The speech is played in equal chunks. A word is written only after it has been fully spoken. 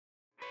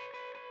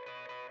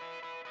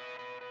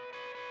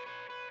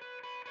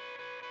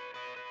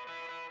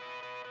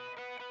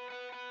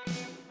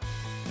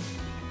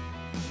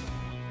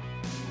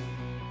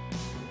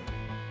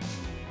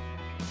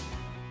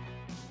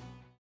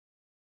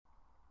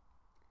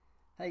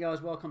Hey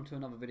guys, welcome to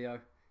another video.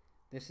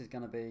 This is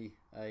going to be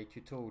a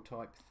tutorial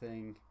type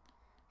thing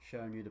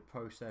showing you the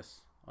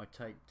process I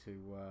take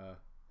to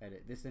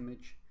edit this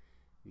image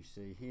you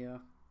see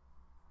here.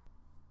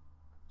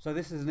 So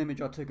this is an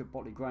image I took at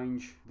Botley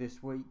Grange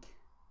this week.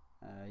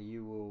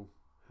 You will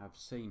have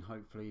seen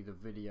hopefully the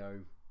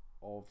video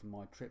of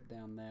my trip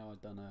down there.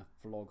 I've done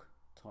a vlog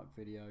type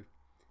video.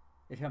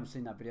 If you haven't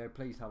seen that video,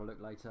 please have a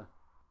look later.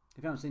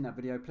 If you haven't seen that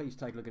video, please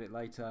take a look at it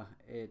later.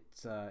 It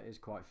is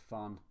quite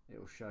fun. It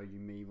will show you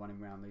me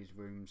running around these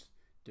rooms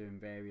doing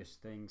various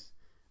things.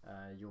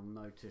 You'll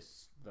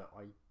notice that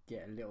I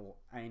get a little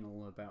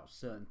anal about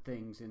certain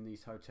things in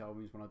these hotel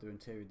rooms when I do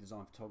interior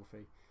design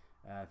photography.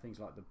 Things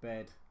like the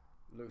bed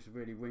looks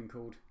really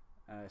wrinkled.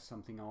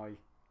 Something I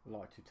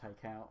like to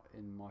take out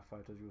in my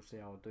photos. You'll see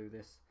how I'll do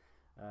this.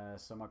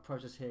 So my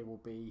process here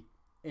will be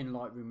in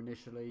Lightroom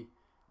initially.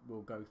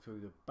 We'll go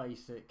through the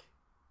basic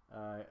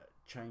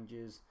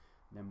changes,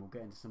 then we'll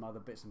get into some other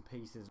bits and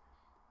pieces,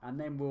 and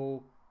then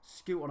we'll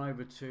scoot on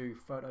over to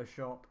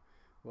Photoshop.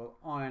 We'll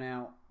iron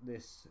out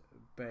this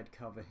bed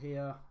cover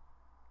here,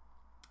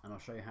 and I'll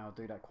show you how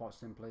to do that quite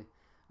simply.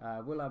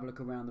 We'll have a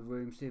look around the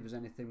room, see if there's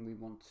anything we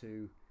want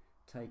to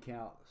take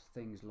out.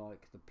 Things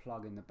like the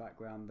plug in the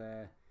background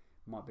there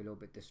might be a little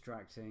bit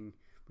distracting.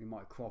 We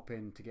might crop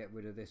in to get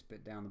rid of this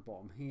bit down the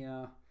bottom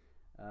here.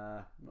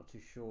 Not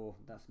too sure,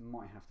 that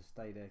might have to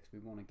stay there because we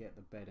want to get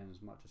the bed in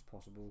as much as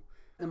possible.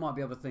 There might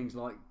be other things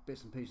like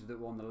bits and pieces that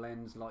were on the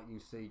lens, like you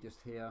see just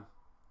here.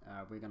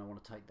 We're going to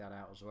want to take that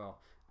out as well.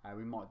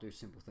 We might do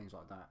simple things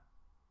like that.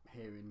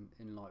 Here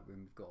in Lightroom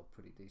we've got a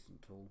pretty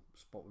decent tool,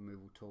 spot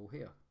removal tool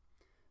here.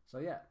 So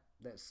yeah,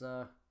 let's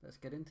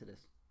get into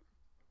this.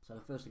 So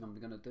the first thing I'm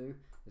going to do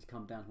is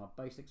come down to my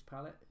basics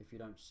palette. If you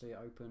don't see it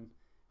open,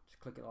 just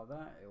click it like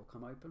that, it will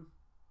come open.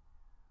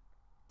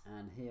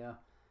 And here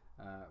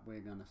we're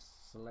going to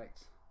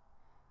select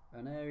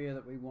an area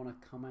that we want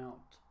to come out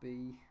to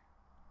be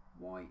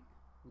white,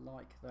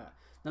 like that.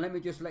 Now let me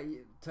just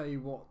tell you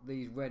what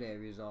these red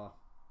areas are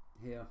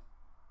here.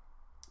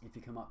 If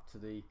you come up to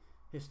the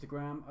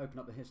histogram, open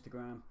up the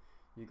histogram,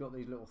 you've got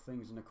these little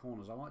things in the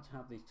corners. I like to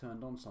have these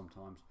turned on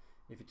sometimes.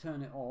 If you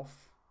turn it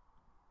off,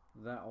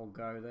 that'll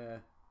go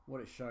there.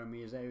 What it's showing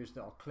me is areas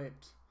that are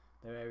clipped.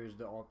 They're areas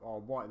that are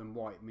whiter than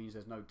white, means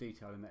there's no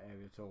detail in that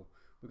area at all.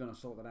 We're going to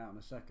sort that out in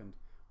a second.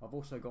 I've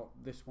also got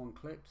this one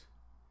clipped.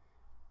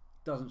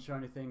 Doesn't show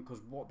anything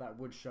because what that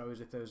would show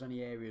is if there's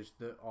any areas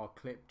that are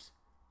clipped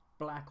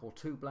black or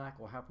too black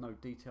or have no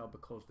detail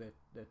because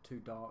they're too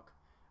dark,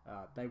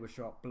 they will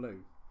show up blue.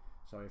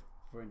 So if,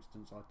 for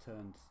instance, I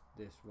turned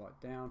this right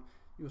down,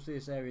 you'll see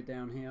this area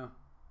down here.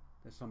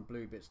 There's some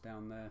blue bits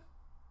down there.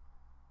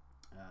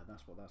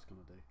 That's what that's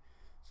going to do.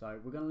 So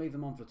we're going to leave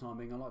them on for the time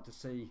being. I like to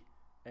see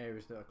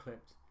areas that are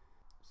clipped.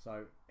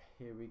 So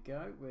here we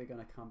go. We're going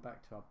to come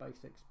back to our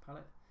basics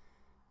palette.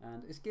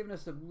 And it's given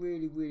us a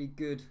really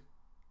good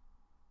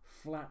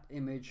flat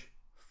image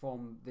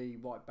from the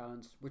white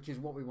balance, which is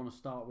what we want to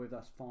start with.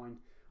 That's fine.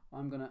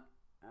 I'm going to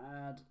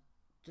add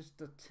just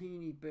a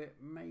teeny bit,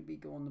 maybe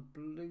go on the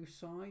blue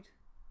side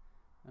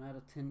and add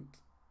a tint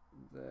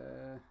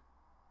there.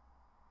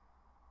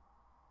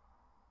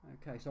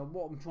 Okay, so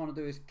what I'm trying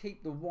to do is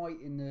keep the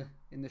white in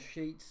the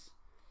sheets,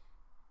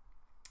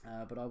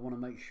 but I want to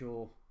make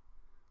sure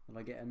that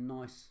I get a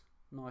nice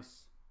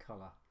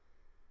colour.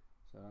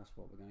 So that's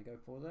what we're going to go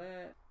for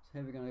there. So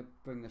here we're going to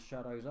bring the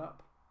shadows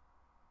up.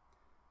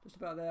 Just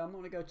about there. I'm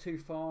not going to go too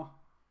far.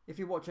 If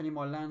you watch any of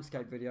my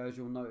landscape videos,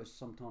 you'll notice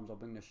sometimes I'll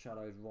bring the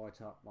shadows right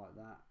up like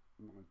that.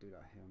 I'm not going to do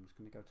that here. I'm just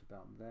going to go to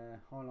about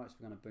there. Highlights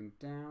we're going to bring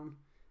down.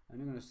 And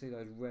you're going to see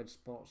those red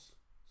spots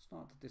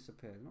start to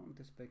disappear. They're not going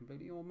to disappear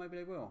completely, or maybe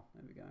they will.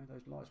 There we go.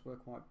 Those lights were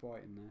quite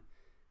bright in there.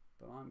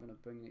 But I'm going to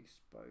bring the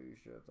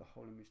exposure of the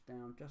whole image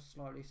down just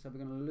slightly. So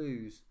we're going to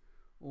lose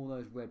all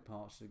those red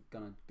parts are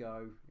going to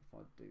go. If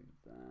I do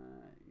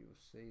that, you'll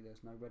see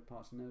there's no red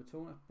parts in there at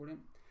all. That's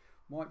brilliant.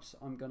 Whites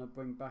I'm going to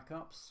bring back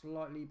up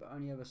slightly, but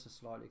only ever so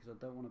slightly, because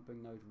I don't want to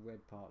bring those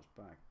red parts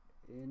back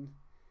in.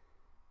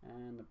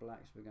 And the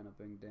blacks we're going to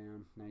bring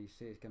down. Now you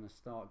see it's going to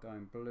start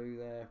going blue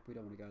there. We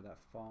don't want to go that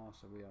far,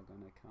 so we are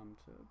going to come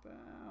to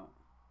about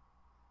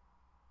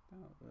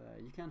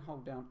there. You can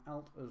hold down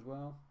Alt as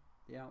well,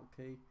 the Alt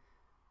key,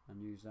 and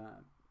use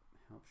that.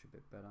 Helps you a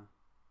bit better.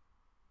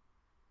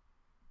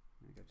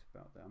 I'm going to go to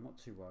about there. I'm not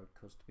too worried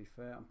because, to be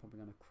fair, I'm probably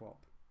going to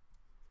crop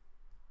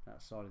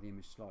that side of the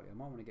image slightly. I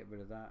might want to get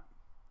rid of that.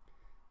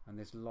 And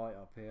this light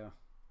up here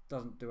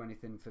doesn't do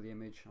anything for the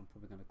image. I'm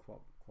probably going to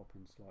crop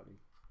in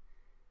slightly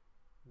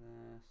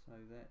there. So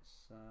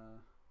let's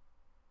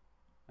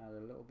add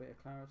a little bit of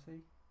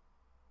clarity.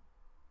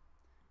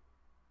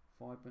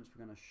 Vibrance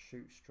we're going to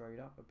shoot straight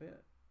up a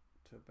bit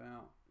to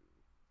about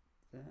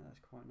there. That's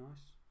quite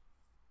nice.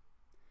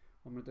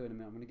 What I'm going to do in a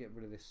minute, I'm going to get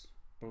rid of this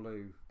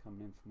blue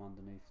coming in from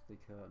underneath the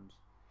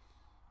curtains.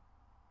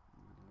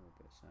 Add a little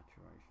bit of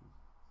saturation.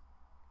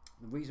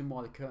 The reason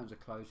why the curtains are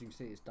closed, you can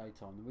see it's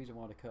daytime. The reason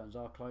why the curtains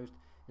are closed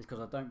is because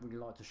I don't really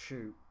like to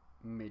shoot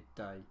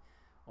midday.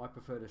 I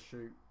prefer to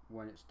shoot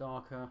when it's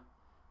darker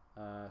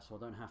so I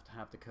don't have to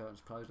have the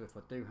curtains closed. Or if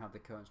I do have the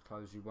curtains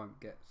closed, you won't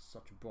get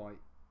such a bright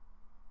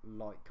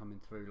light coming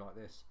through like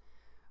this.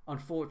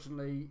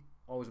 Unfortunately,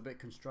 I was a bit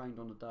constrained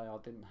on the day. I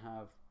didn't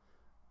have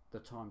the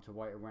time to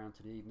wait around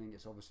to the evening.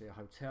 It's obviously a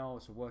hotel,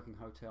 it's a working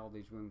hotel,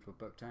 these rooms were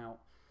booked out.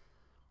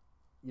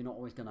 You're not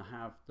always going to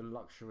have the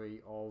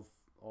luxury of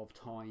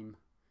time,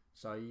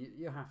 so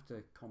you have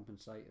to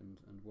compensate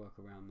and work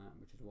around that,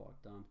 which is what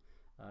I've done.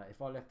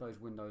 If I left those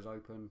windows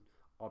open,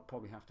 I'd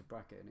probably have to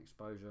bracket an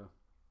exposure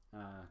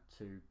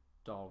to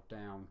dial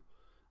down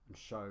and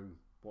show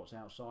what's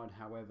outside.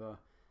 However,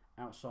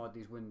 outside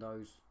these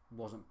windows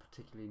wasn't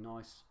particularly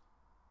nice.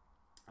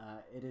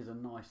 It is a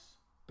nice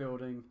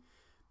building,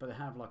 but they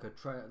have like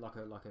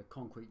a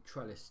concrete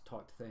trellis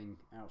type thing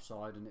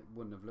outside, and it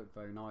wouldn't have looked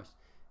very nice.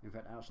 In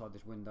fact, outside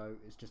this window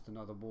it's just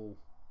another wall,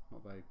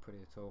 not very pretty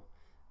at all,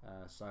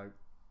 so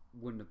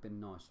wouldn't have been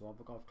nice. So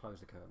I've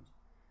closed the curtains.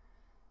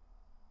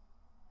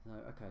 So,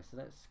 okay, so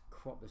let's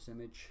crop this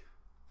image.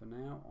 For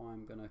now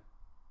I'm going to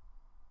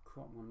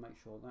crop, I'm going to make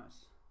sure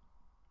that's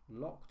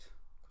locked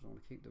because I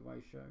want to keep the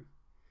ratio,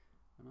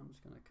 and I'm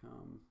just going to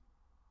come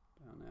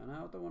down there.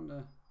 Now I don't want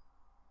to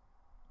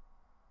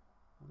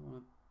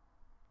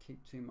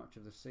keep too much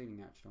of the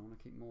ceiling. Actually, I want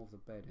to keep more of the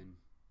bed in,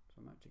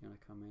 so I'm actually going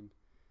to come in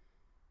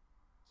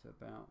to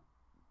about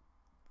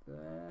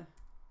there.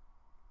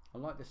 I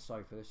like this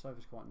sofa. This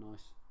sofa's quite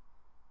nice.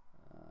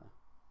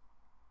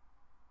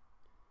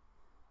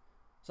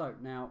 So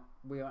now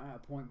we are at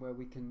a point where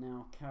we can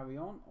now carry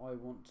on. I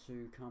want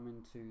to come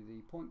into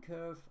the point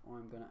curve.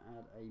 I'm going to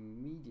add a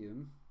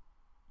medium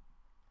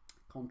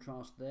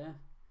contrast there,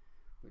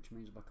 which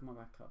means if I come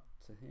back up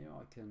to here,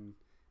 I can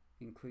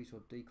increase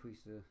or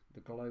decrease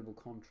the global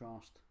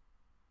contrast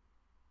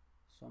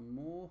some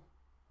more.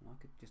 I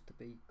like it just to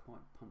be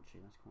quite punchy.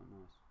 That's quite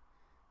nice.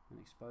 And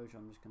exposure,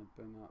 I'm just going to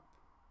bring up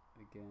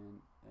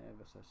again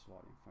ever so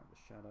slightly. In fact, the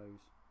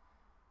shadows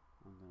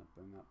I'm going to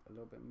bring up a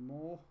little bit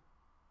more.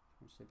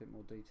 I want to see a bit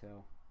more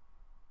detail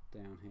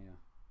down here.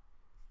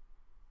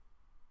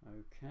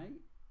 Okay,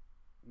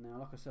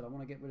 now like I said, I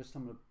want to get rid of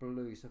some of the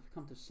blues. So if we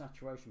come to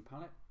saturation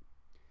palette,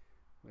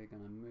 we're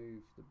going to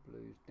move the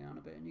blues down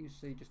a bit, and you can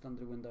see just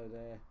under the window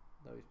there,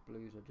 those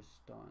blues are just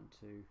starting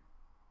to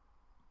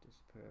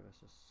disappear ever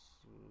so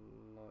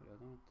slightly. I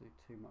don't want to do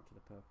too much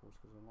of the purples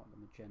because I like the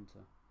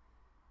magenta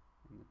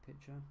in the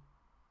picture,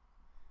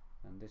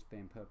 and this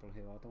being purple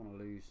here, I don't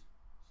want to lose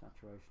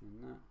saturation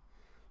in that.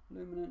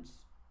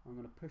 Luminance, I'm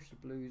going to push the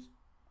blues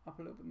up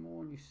a little bit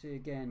more, and you see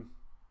again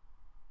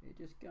it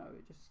just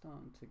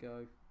starting to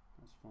go.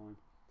 That's fine.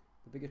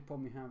 The biggest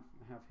problem we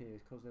have here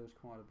is because there was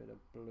quite a bit of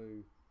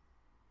blue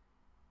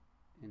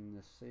in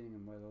the ceiling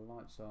and where the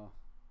lights are,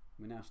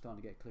 we're now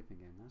starting to get clipping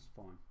again. That's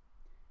fine.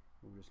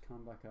 We'll just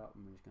come back up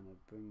and we're just going to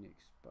bring the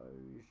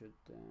exposure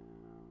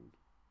down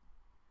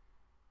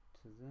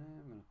to there.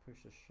 I'm going to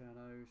push the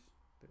shadows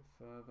a bit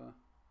further,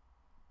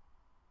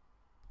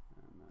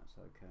 and that's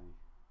okay.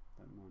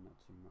 Don't mind that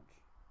too much.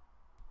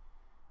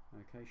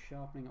 Okay,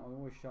 sharpening. I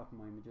always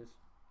sharpen my images.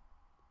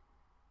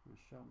 I'm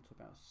going to sharpen to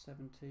about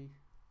 70.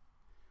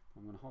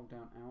 I'm going to hold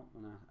down Alt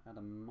and add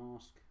a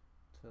mask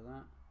to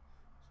that,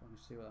 so I can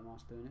see what that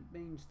mask's doing. It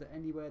means that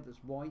anywhere that's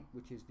white,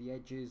 which is the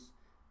edges,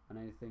 and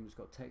anything that's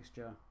got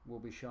texture,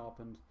 will be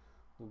sharpened.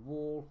 The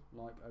wall,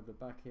 like over the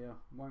back here,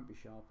 won't be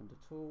sharpened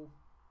at all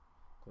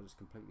because it's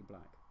completely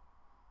black.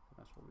 So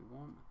that's what we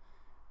want.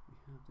 We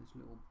have this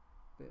little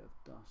bit of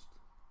dust,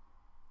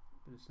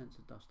 bit of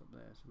sensor dust up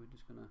there, so we're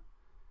just going to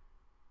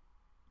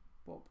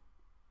pop.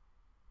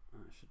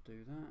 That should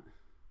do that.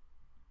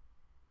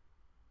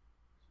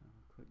 So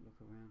have a quick look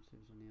around, see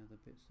if there's any other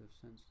bits of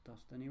sensor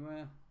dust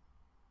anywhere.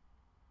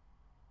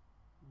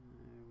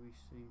 We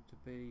seem to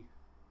be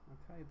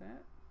okay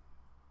there.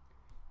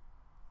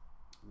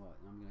 Right,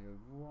 I'm going to go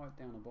right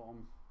down the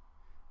bottom.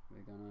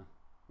 We're going to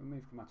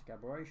remove chromatic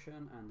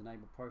aberration and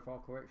enable profile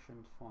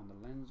correction to find the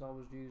lens I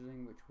was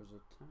using, which was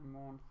a tan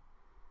one.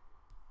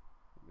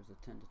 It was a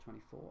 10 to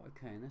 24.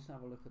 Okay, and let's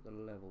have a look at the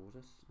levels.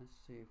 Let's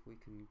see if we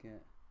can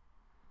get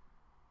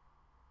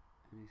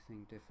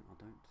anything different. I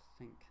don't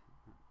think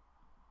that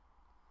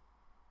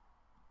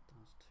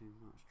does too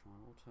much. Try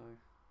auto.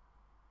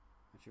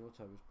 Actually,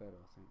 auto was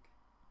better, I think.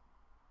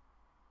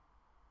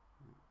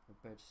 Yeah, the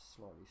bed's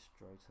slightly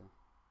straighter.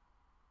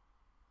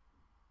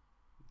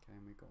 Okay,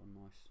 and we've got a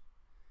nice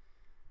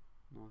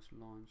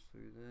lines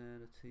through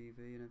there. The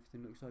TV and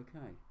everything looks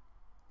okay.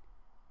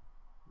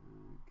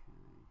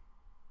 Okay,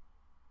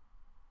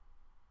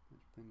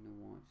 let's bring the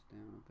whites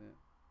down a bit.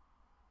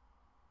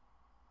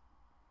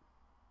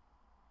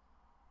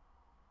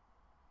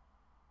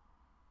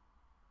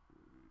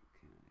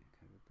 Okay,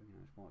 we're bringing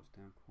those whites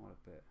down quite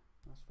a bit.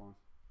 That's fine.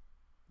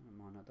 I don't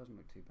mind, that doesn't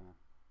look too bad.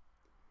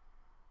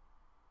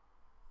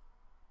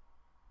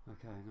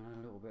 Okay, I'm going to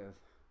add a little bit of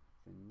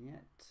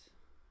vignette,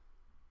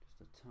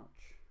 just a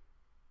touch.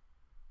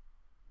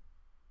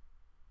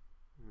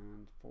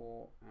 And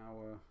for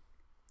our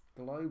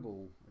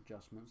global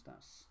adjustments,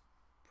 that's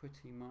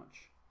pretty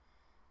much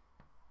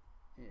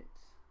it.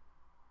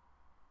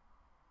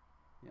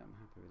 Yeah, I'm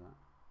happy with that.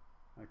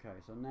 Okay,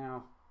 so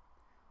now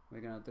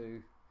we're going to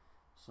do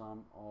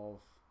some of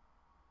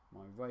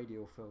my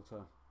radial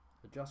filter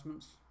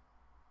adjustments.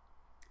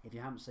 If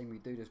you haven't seen me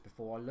do this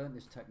before, I learned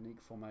this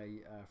technique from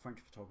a French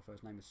photographer.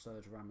 His name is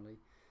Serge Ramilly.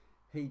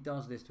 He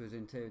does this to his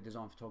interior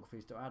design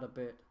photographies to add a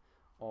bit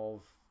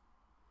of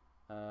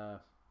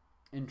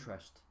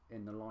interest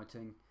in the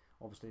lighting.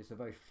 Obviously it's a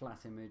very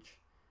flat image.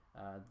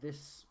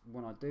 This,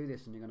 when I do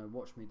this, and you're going to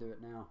watch me do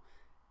it now,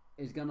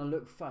 is going to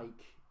look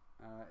fake.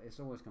 It's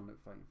always going to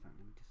look fake. In fact,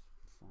 let me just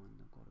find,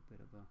 I've got a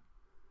bit of a,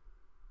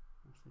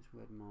 what's this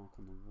red mark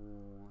on the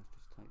wall? Let's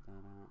just take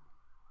that out.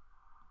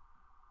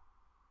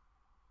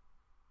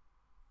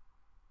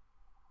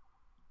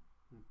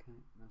 Okay,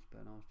 that's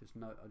better.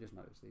 I just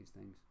notice these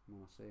things.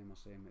 When I see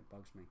them, it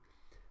bugs me.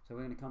 So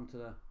we're going to come to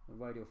the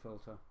radial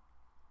filter,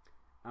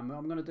 and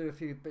I'm going to do a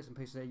few bits and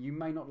pieces here. You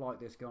may not like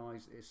this,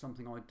 guys. It's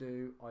something I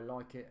do. I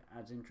like it.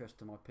 Adds interest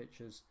to my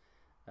pictures.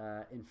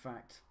 In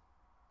fact,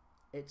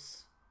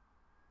 it's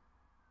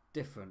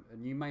different,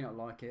 and you may not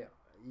like it,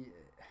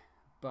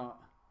 but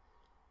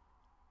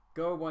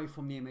go away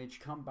from the image,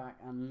 come back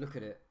and look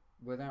at it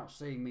without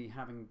seeing me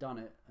having done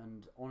it,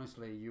 and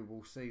honestly you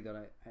will see that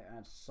it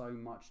adds so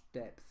much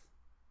depth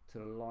to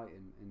the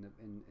lighting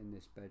in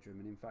this bedroom,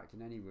 and in fact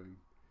in any room.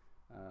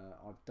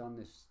 I've done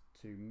this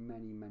to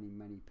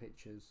many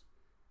pictures,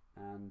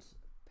 and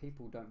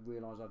people don't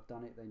realise I've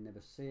done it. They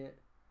never see it,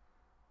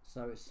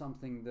 so it's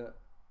something that,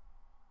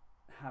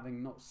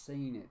 having not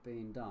seen it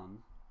being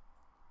done,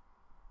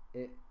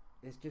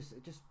 it's just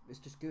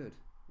good.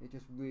 It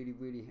just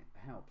really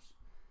helps.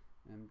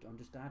 And I'm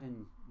just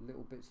adding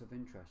little bits of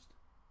interest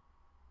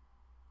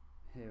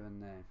here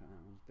and there. In fact,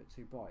 that one's a bit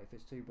too bright. If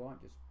it's too bright,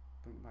 just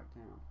bring it back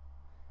down.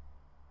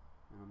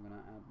 And I'm going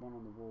to add one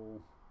on the wall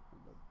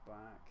at the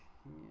back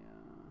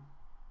here.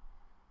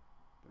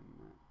 Bring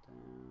that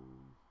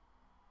down.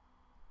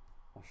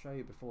 I'll show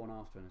you before and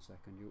after in a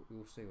second.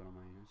 You'll see what I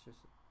mean. It's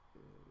just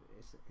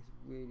it's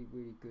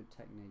really good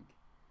technique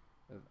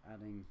of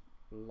adding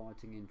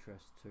lighting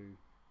interest to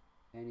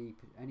any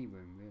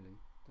room,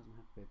 really. It doesn't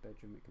have to be a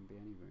bedroom, it can be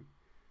any room.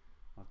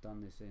 I've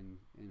done this in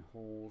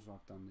halls,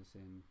 I've done this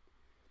in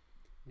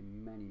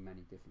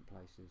many different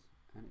places,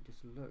 and it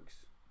just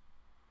looks,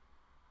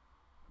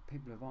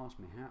 people have asked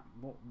me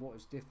what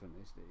is different.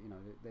 Is that, you know,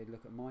 they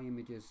look at my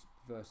images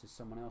versus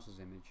someone else's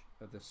image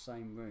of the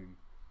same room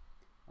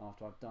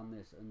after I've done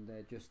this, and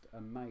they're just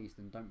amazed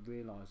and don't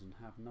realise and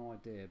have no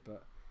idea,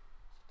 but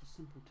it's just a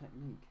simple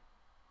technique.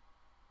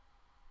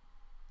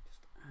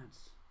 Just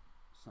adds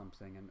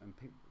something, and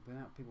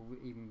without people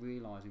even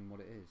realising what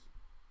it is.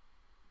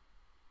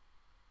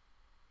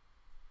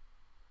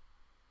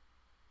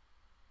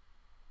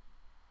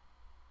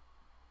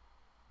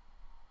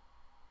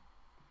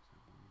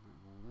 That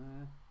wall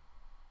there,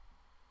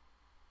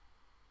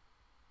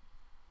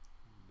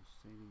 and the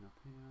ceiling up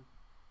here.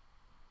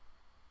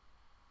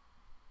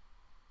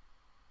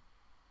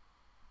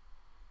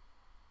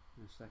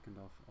 In a second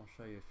I'll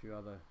show you a few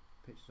other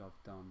pictures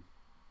I've done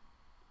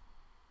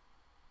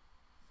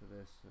for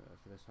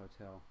this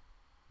hotel.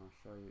 I'll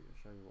show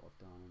you what I've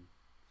done and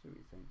see what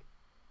you think.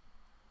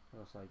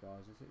 As I say,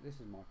 guys,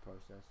 this is my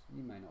process.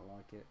 You may not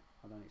like it.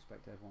 I don't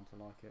expect everyone to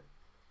like it.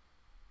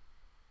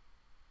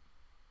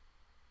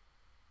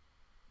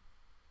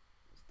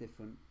 It's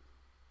different.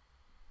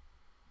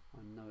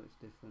 I know it's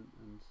different,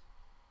 and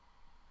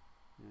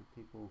you know,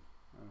 people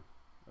are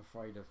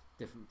afraid of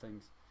different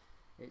things.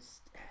 It's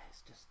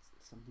just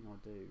something I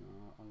do.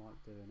 I like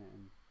doing it,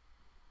 and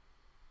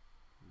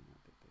a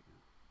bit bigger.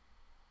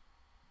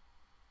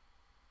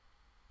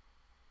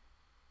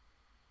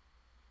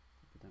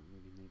 We don't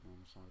really need one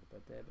on the side of the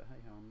bed there, but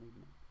hey ho, I'm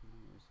leaving it.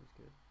 This is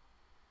good.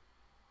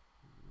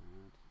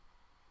 Add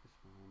this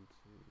one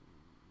to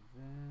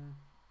there.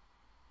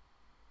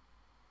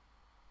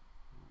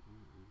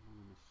 And one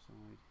on the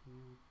side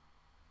here.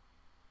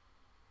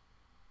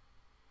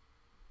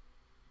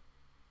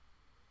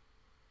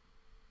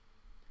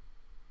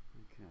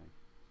 Okay,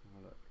 so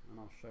have a look, and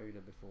I'll show you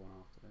the before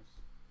and after this,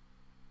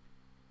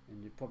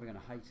 and you're probably going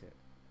to hate it.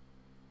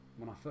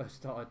 When I first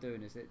started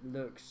doing this, it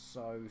looks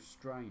so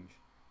strange,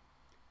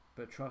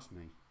 but trust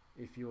me,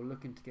 if you're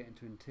looking to get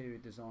into interior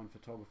design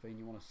photography and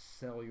you want to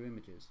sell your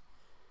images,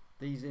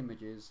 these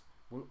images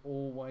will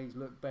always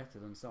look better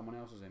than someone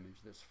else's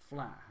image that's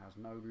flat, has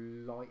no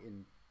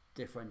lighting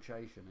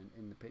differentiation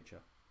in the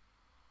picture.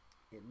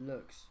 It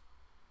looks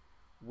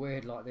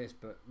weird like this,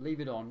 but leave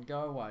it on,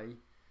 go away,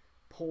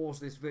 pause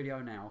this video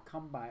now,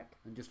 come back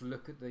and just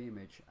look at the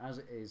image as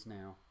it is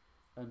now,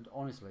 and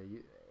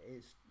honestly,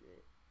 it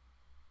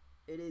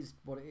is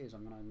what it is.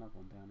 I'm going to add another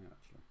one down here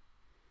actually.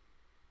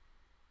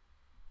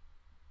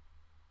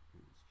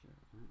 Let's check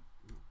that.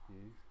 Not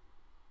you.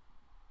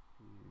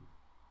 You.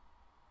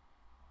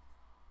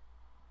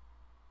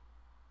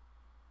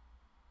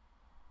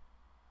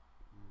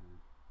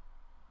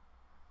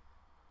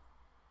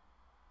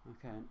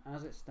 Okay, and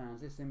as it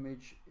stands, this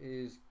image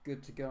is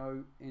good to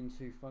go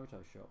into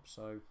Photoshop,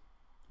 so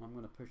I'm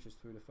going to push this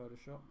through to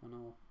Photoshop and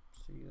I'll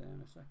see you there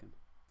in a second.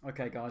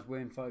 Okay guys, we're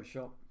in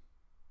Photoshop.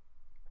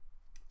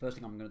 First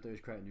thing I'm going to do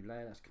is create a new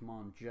layer. That's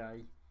Command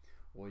J.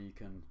 or you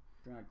can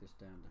drag this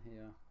down to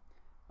here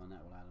and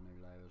that will add a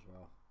new layer as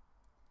well.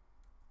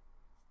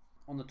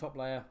 On the top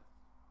layer,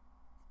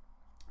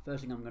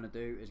 first thing I'm going to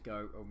do is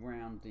go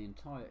around the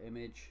entire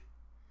image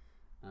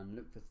and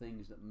look for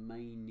things that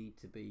may need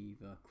to be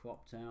either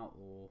cropped out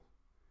or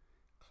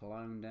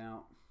cloned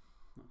out.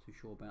 Not too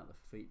sure about the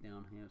feet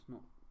down here, it's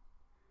not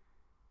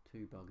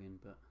too bugging,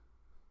 but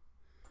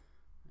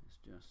let's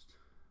just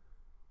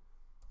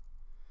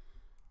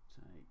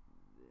take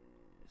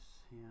this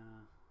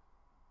here.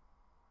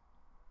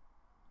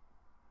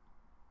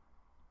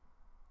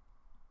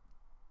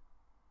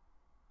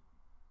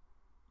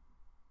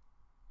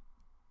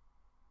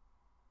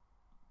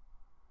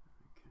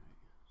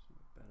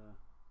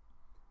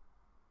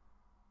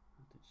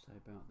 Say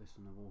about this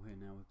on the wall here.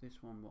 Now with this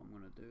one, what I'm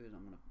going to do is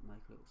I'm going to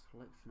make a little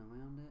selection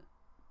around it.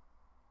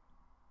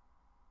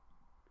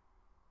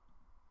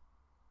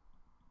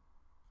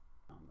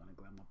 I'm going to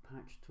grab my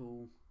patch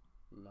tool.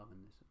 Loving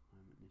this at the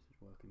moment. This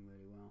is working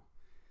really well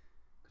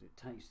because it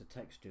takes the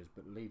textures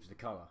but leaves the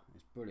colour.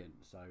 It's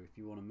brilliant. So if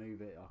you want to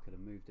move it, I could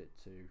have moved it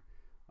to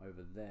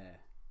over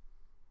there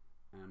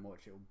and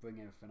watch, it will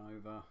bring everything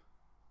over.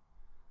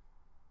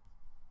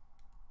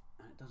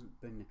 And it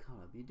doesn't bring the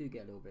colour, but you do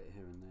get a little bit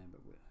here and there,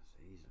 but it's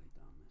easily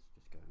done. Let's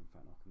just go, in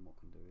fact what I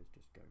can do is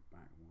just go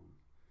back one,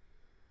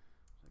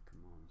 so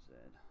Command Z.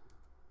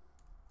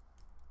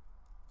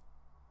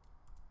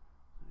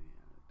 So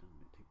yeah, it doesn't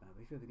look too bad,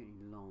 but if you ever get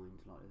any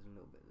lines, like there's a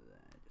little bit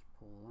there, just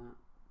pull that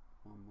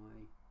one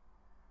way,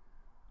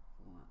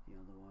 pull that the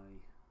other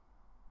way,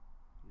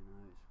 you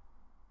know,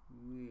 it's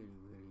really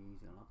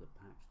easy. I love the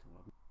patch tool.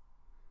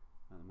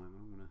 At the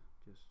moment I'm going to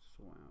just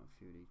sort out a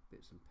few of these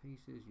bits and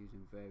pieces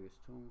using various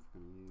tools.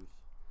 I'm going to use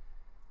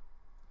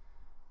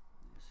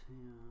this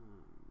here,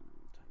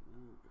 take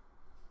that.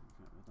 In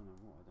fact, I don't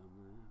know what I've done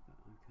there, but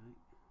okay.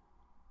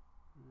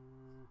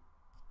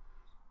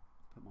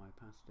 Put my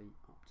opacity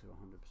up to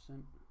 100%.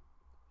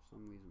 For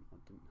some reason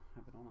I didn't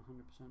have it on 100%.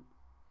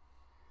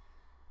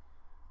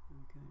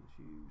 Okay,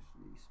 let's use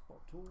the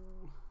spot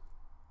tool.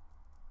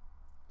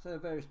 So there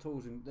are various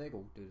tools and they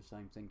all do the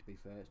same thing, to be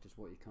fair. It's just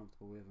what you're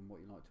comfortable with and what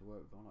you like to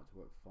work with. I like to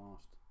work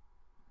fast.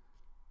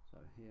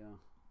 So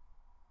here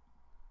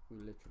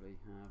we literally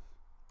have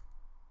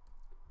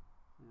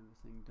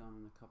everything done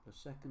in a couple of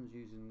seconds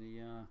using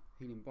the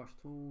healing brush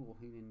tool or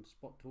healing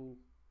spot tool.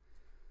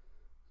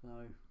 So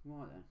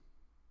right then,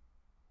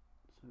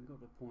 so we've got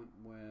to the point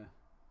where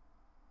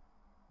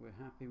we're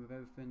happy with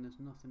everything. There's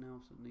nothing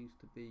else that needs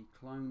to be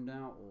cloned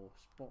out or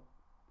spot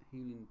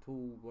healing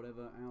tool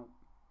whatever out.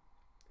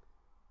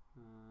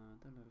 No,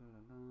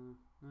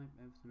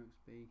 everything looks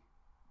to be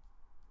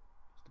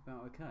just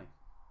about okay.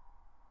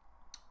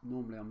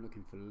 Normally I'm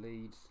looking for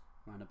leads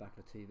around the back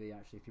of the TV.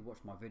 Actually, if you watch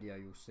my video,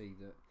 you'll see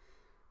that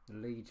the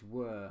leads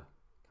were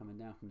coming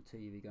down from the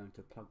TV, going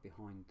to a plug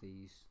behind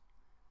these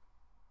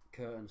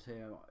curtains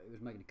here. It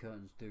was making the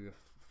curtains do a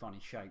funny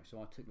shape,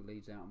 so I took the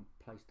leads out and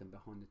placed them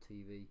behind the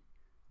TV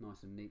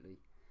nice and neatly.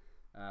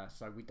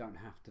 So we don't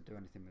have to do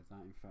anything with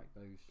that. In fact,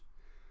 those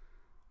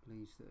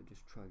leads that are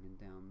just trailing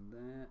down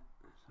there,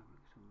 let's have a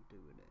look at what we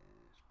do with it.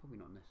 It's probably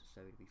not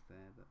necessary, to be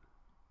fair, but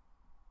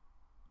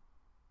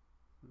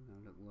it's going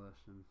to look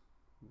worse than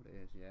what it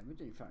is. Yeah,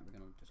 in fact we're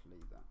going to just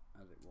leave that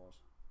as it was.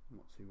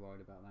 I'm not too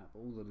worried about that, but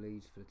all the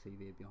leads for the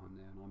TV are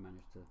behind there and I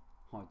managed to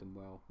hide them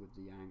well with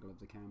the angle of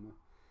the camera.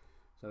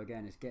 So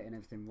again, it's getting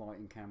everything right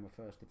in camera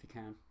first if you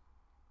can.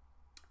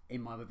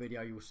 In my other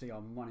video you'll see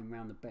I'm running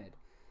around the bed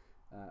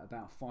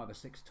about 5 or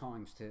 6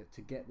 times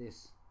to get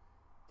this,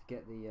 to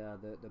get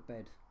the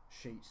bed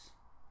sheets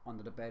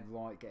under the bed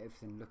right, get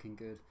everything looking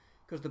good,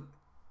 because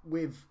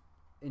with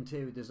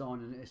interior design,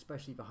 and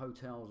especially for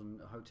hotels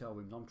and hotel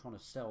rooms, I'm trying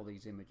to sell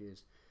these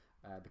images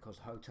because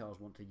hotels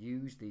want to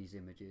use these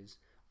images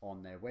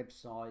on their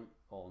website,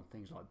 on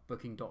things like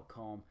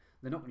booking.com.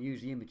 They're not going to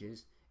use the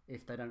images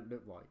if they don't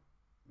look right.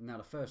 Now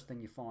the first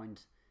thing you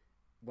find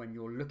when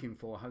you're looking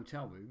for a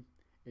hotel room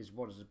is,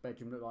 what does the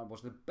bedroom look like,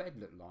 what does the bed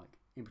look like,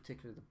 in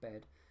particular the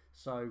bed.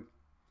 So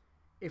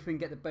if we can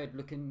get the bed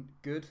looking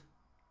good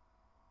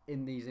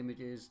in these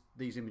images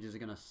are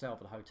going to sell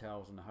for the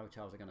hotels, and the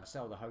hotels are going to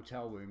sell the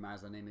hotel room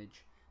as an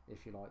image,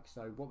 if you like.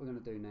 So what we're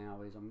going to do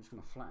now is I'm just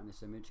going to flatten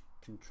this image.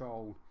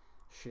 Control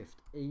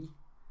Shift E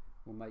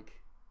will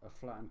make a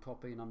flattened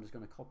copy, and I'm just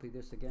going to copy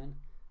this again.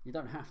 You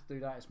don't have to do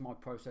that, it's my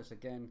process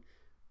again.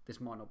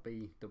 This might not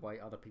be the way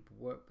other people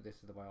work, but this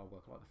is the way I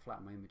work. I like to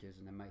flatten my images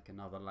and then make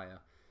another layer.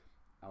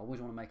 I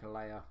always want to make a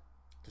layer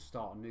to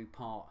start a new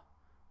part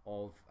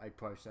of a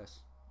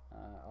process.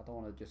 I don't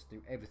want to just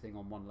do everything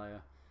on one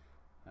layer,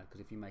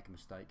 because if you make a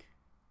mistake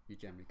you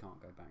generally can't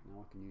go back.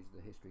 Now I can use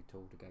the history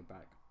tool to go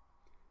back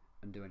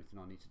and do anything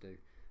I need to do,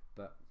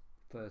 but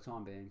for the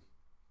time being,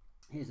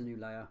 here's a new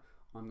layer.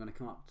 I'm going to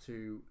come up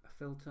to a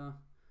filter,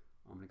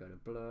 I'm going to go to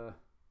blur,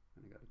 I'm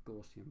going to go to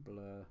Gaussian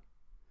blur,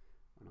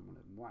 and I'm going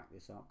to whack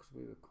this up because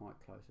we were quite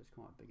close. It's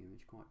quite a big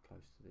image, quite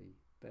close to the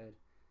bed,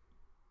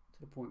 to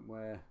the point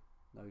where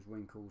those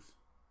wrinkles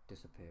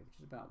disappear, which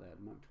is about there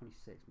at the moment.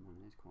 26,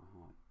 mine is quite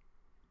high,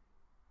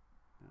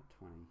 about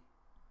 20.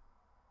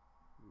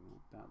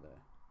 About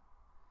there.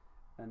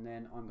 And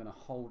then I'm going to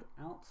hold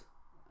out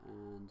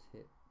and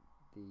hit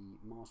the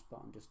mask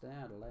button just there,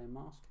 add a layer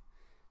mask.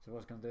 So what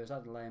it's going to do is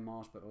add a layer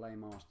mask, but the layer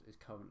mask is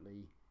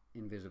currently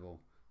invisible.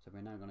 So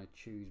we're now going to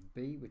choose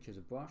B, which is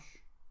a brush.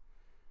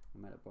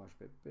 I'll make that brush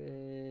a bit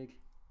big,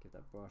 give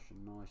that brush a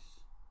nice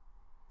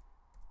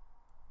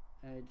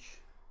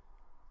edge.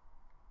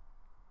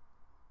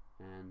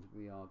 And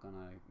we are going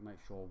to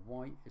make sure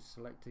white is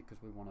selected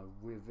because we want to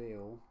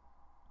reveal,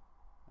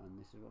 and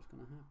this is what's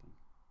going to happen.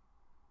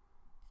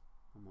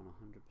 I'm on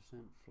 100%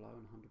 flow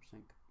and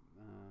 100%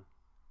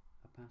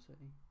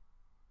 opacity.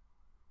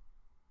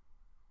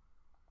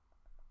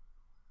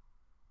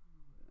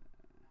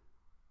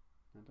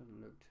 That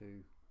doesn't look too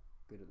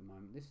good at the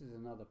moment. This is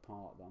another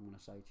part that I'm going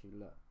to say to you,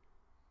 look,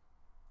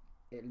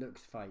 it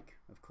looks fake.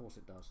 Of course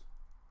it does,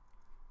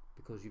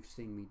 because you've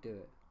seen me do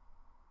it.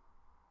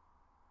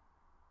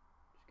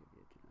 Just get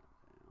the edge of that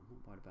there. I'm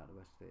not worried about the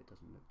rest of it. It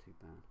doesn't look too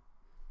bad.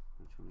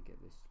 I just want to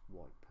get this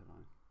white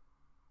pillow.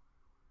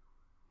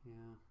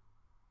 Yeah.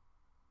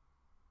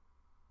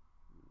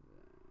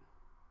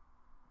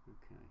 There.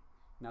 Okay.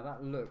 Now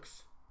that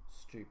looks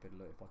stupid.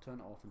 Look, if I turn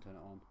it off and turn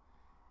it on,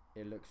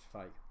 it looks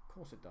fake. Of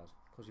course it does,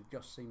 because you've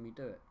just seen me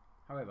do it.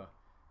 However,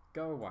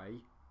 go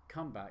away,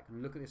 come back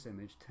and look at this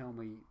image, tell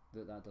me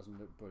that that doesn't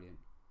look brilliant.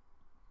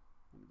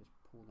 Let me just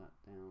pull that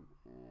down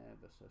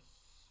ever so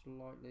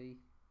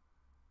slightly.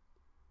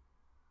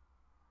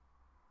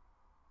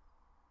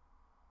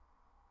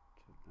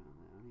 Down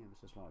there, only ever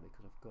so slightly,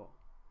 because I've got,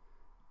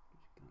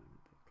 just going a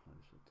bit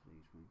closer to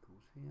these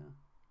wrinkles here.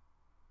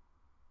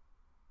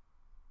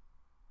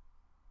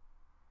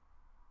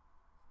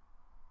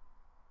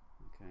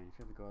 Okay, and if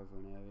you ever go over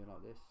an area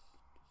like this,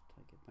 just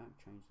take it back,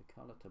 change the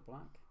colour to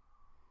black.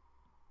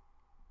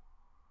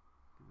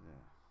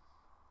 There.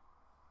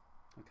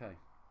 Okay,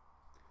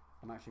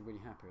 I'm actually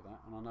really happy with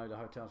that, and I know the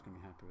hotel's going to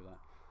be happy with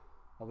that.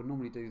 I would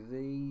normally do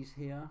these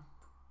here,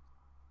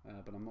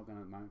 but I'm not going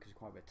to at the moment because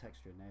there's quite a bit of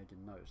texture in there. I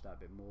didn't notice that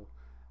a bit more.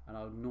 And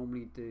I would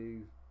normally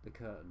do the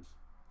curtains.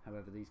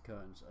 However, these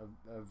curtains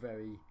are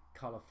very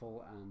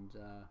colourful, and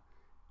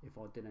if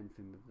I did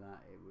anything with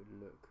that, it would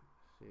look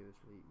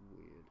seriously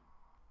weird.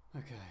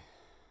 Okay,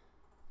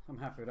 I'm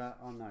happy with that.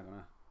 I'm now going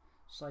to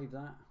save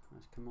that.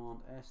 That's Command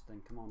S,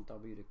 then Command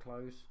W to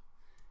close.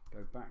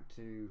 Go back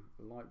to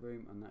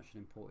Lightroom, and that should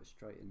import it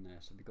straight in there.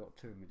 So we've got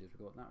two images.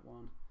 We've got that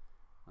one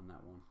and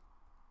that one.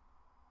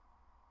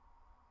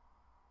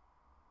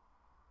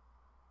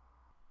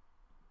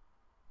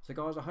 So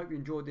guys, I hope you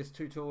enjoyed this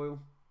tutorial.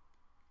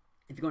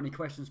 If you've got any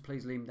questions,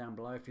 please leave them down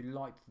below. If you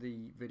liked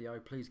the video,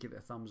 please give it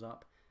a thumbs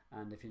up.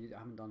 And if you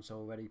haven't done so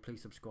already,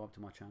 please subscribe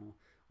to my channel.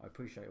 I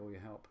appreciate all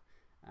your help.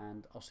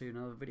 And I'll see you in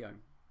another video.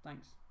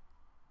 Thanks.